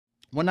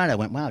One night I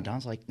went, wow,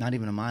 Don's like not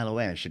even a mile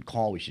away. I should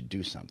call. We should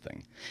do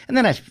something. And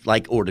then I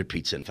ordered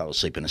pizza and fell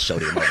asleep in a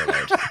sodium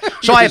overload.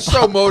 So I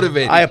so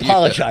motivated. I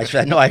apologize for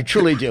that. No, I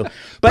truly do.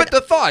 But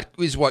the thought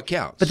is what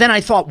counts. But then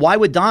I thought, why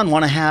would Don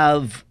want to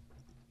have,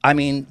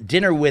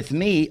 dinner with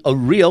me, a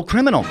real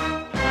criminal?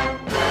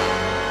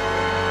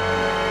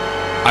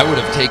 I would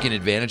have taken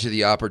advantage of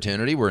the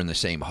opportunity. We're in the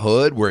same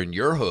hood. We're in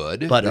your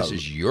hood. But this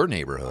is your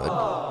neighborhood.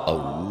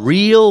 A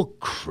real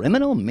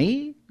criminal?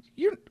 Me?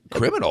 You're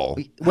criminal?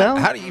 Well,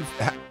 how do you...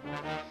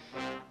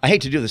 I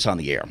hate to do this on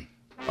the air.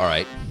 All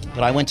right.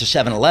 But I went to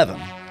 7-Eleven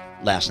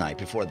last night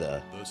before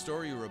the... The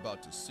story you're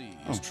about to see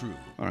is true.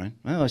 All right.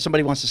 Well,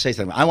 somebody wants to say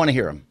something. I want to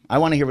hear him. I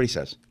want to hear what he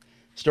says.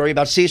 Story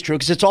about to see is true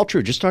because it's all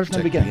true. Just start from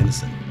the beginning.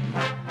 Innocent.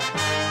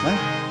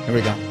 Well, here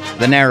we go.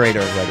 The narrator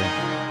right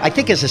here. I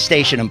think as a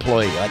station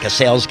employee, like a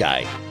sales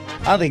guy.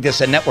 I don't think this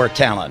is a network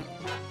talent.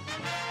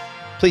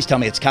 Please tell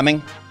me it's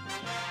coming.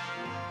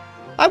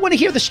 I want to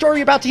hear the story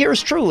you're about to hear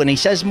is true, and he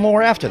says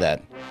more after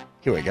that.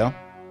 Here we go.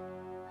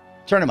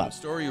 Turn him up. The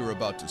story you're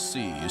about to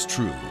see is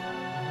true.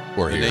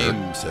 Or The here.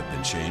 names have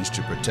been changed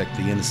to protect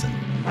the innocent.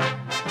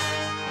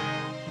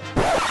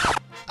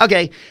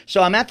 Okay,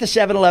 so I'm at the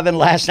 7-Eleven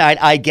last night.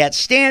 I get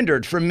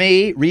standard for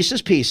me,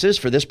 Reese's Pieces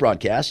for this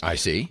broadcast. I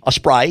see. A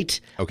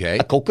Sprite. Okay.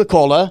 A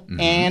Coca-Cola.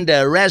 And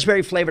a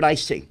raspberry-flavored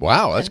iced tea.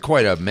 Wow, that's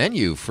quite a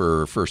menu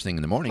for first thing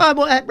in the morning.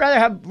 Well, I'd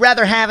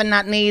rather have and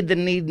not need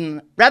than need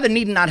and... Rather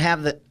need and not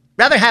have the...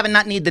 Rather have and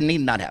not need than need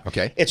and not have.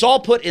 Okay. It's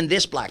all put in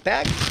this black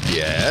bag.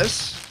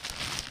 Yes.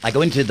 I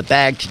go into the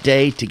bag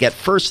today to get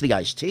first the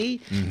iced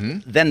tea,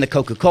 then the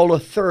Coca-Cola,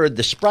 third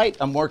the Sprite.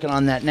 I'm working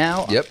on that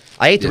now. Yep.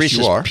 I ate the Yes, you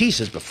Reese's are.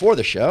 Pieces before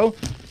the show,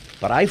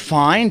 but I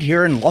find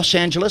here in Los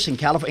Angeles, in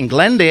California, in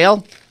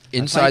Glendale,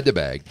 Inside the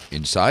bag.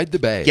 Inside the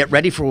bag. get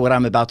ready for what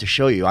I'm about to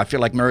show you. I feel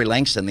like Murray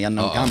Langston, the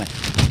unknown comic,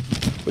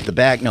 with the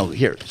bag. No,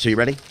 here. So you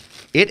ready?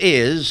 It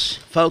is,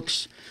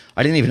 folks,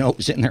 I didn't even know it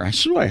was in there. I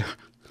swear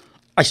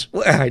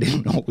I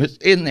didn't know it was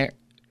in there.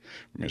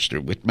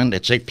 Mr. Whitman,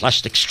 it's a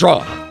plastic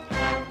straw.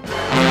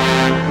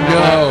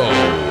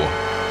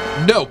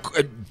 No,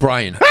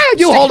 Brian.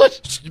 You hold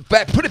it.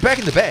 Put it back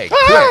in the bag.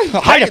 Ah,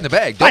 Quick. hide Back it. in the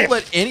bag. Hide Don't it.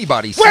 let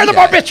anybody see Where are the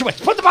that.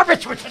 barbiturates? Put the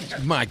barbiturates in there.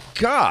 My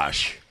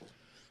gosh.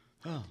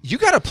 You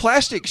got a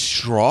plastic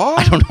straw?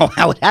 I don't know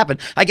how it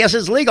happened. I guess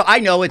it's legal. I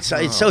know it's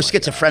so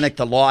schizophrenic,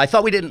 the law. I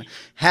thought we didn't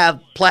have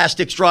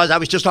plastic straws. I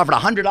was just offered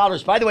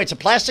 $100. By the way, it's a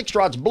plastic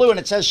straw. It's blue, and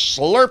it says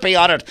Slurpee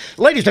on it.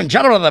 Ladies and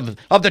gentlemen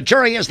of the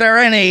jury, is there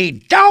any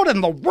doubt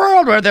in the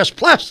world where this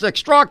plastic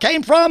straw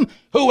came from?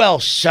 Who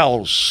else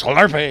sells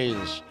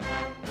Slurpees?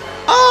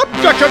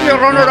 Objection,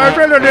 Your Honor. I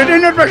really did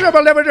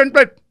inadmissible evidence.